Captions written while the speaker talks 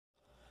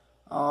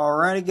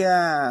Alrighty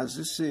guys,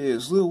 this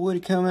is Lil Woody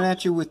coming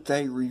at you with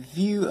a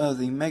review of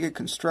the Mega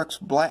Construx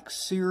Black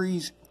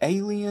Series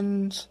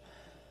Aliens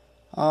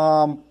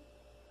Slime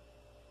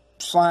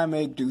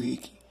Egg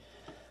Doohickey.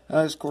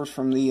 This, of course,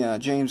 from the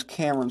James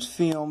Cameron's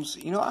films.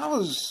 You know, I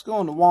was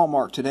going to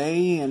Walmart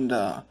today, and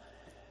I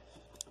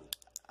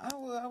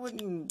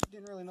didn't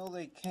really know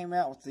they came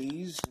out with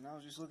these, and I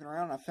was just looking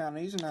around, and I found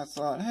these, and I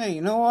thought, hey,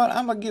 you know what,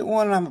 I'm going to get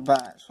one, and I'm going to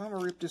buy it. So I'm going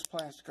to rip this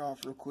plastic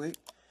off real quick.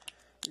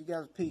 You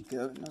guys a peek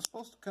of it. And it's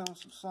supposed to come with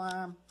some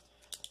slime,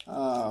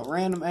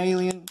 random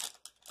alien,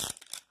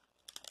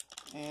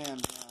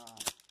 and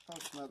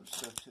probably some other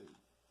stuff too.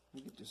 Let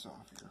me get this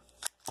off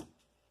here.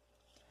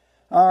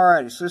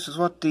 Alrighty, so this is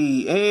what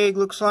the egg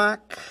looks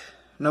like.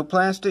 No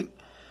plastic.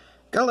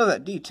 Gotta love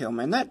that detail,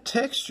 man. That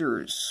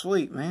texture is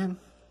sweet, man.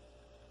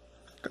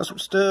 Got some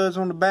studs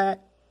on the back.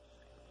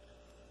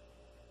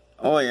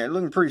 Oh yeah,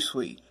 looking pretty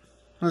sweet.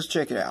 Let's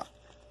check it out.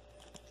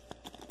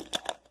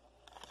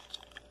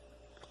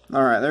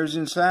 Alright, there's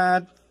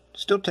inside.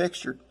 Still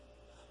textured.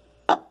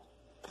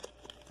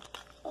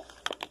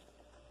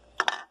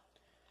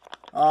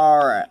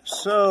 Alright,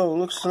 so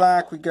looks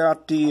like we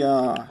got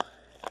the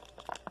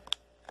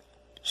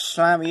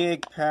slimy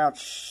egg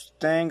pouch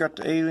thing. Got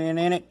the alien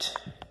in it.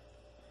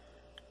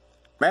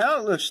 Man,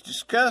 that looks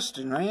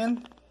disgusting,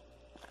 man.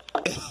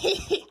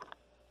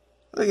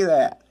 Look at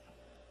that.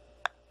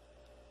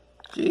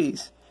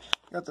 Jeez.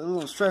 Got the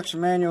little instruction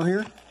manual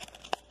here.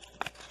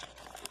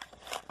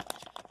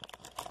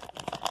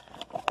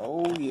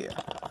 Oh yeah,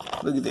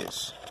 look at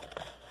this.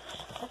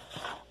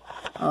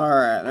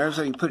 Alright, there's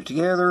how you put it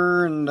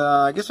together, and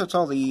I guess that's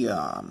all the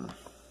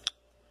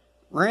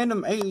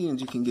random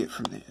aliens you can get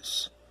from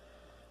this.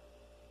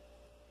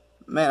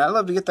 Man, I'd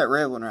love to get that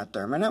red one right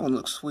there. Man, that one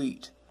looks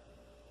sweet.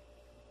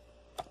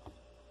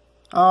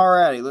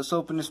 Alrighty, let's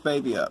open this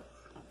baby up.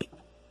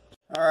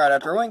 Alright,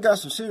 after I went and got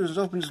some scissors, let's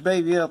open this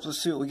baby up.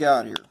 Let's see what we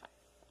got here.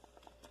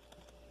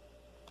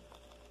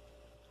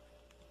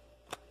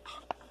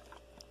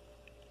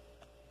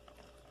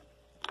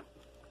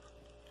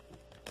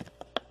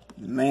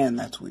 Man,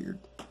 that's weird.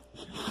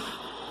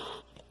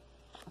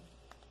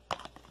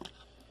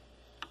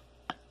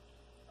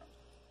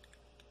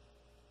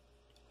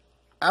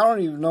 I don't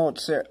even know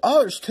what's there.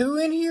 Oh, there's two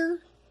in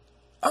here?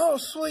 Oh,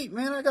 sweet,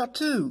 man, I got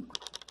two.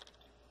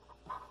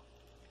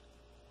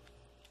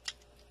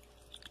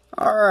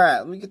 Alright,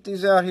 let me get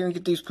these out here and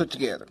get these put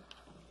together.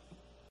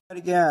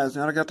 Alrighty, guys,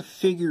 now I got the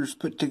figures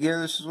put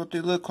together. This is what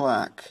they look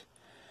like.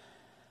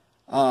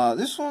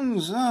 This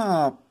one's,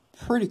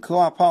 pretty cool.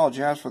 I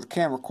apologize for the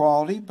camera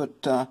quality,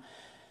 but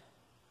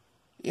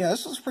yeah,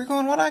 this looks pretty cool.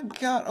 And what I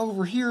got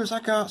over here is I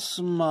got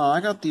some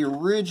I got the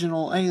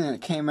original alien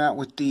that came out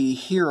with the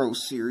Hero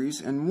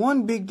series, and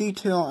one big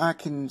detail I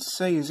can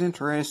say is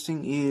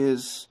interesting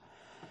is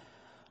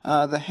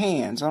the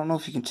hands. I don't know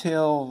if you can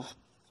tell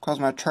because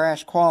of my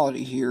trash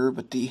quality here,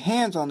 but the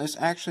hands on this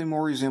actually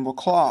more resemble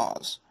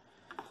claws.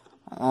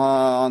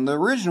 On the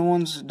original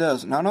ones it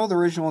doesn't. Now, I know the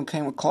original one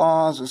came with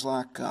claws. It's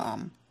like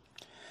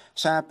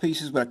side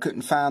pieces, but I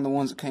couldn't find the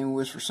ones that came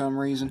with for some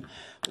reason.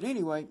 But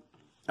anyway,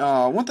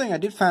 one thing I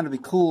did find to be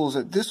cool is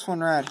that this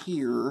one right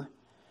here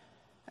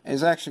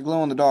is actually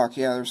glow in the dark.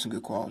 Yeah, there's some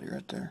good quality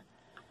right there.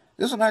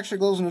 This one actually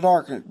glows in the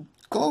dark, and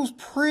it glows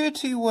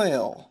pretty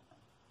well.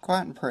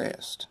 Quite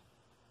impressed.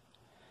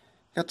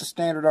 Got the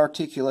standard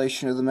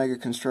articulation of the Mega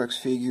Construx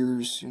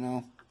figures, you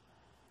know,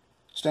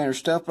 standard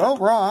stuff. But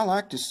overall, I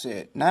like this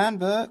set.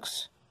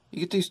 $9. You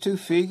get these two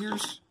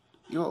figures.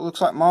 You know what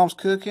looks like Mom's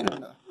cooking,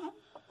 and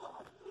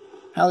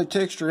highly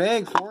textured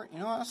egg for it. You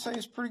know, I say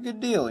it's a pretty good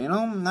deal. You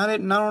know, I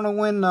don't know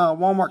when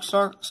Walmart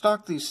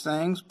stocked these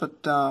things, but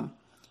you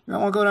might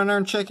want to go down there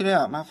and check it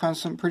out. Might find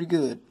something pretty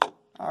good.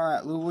 All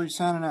right, Lil Woody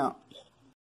signing out.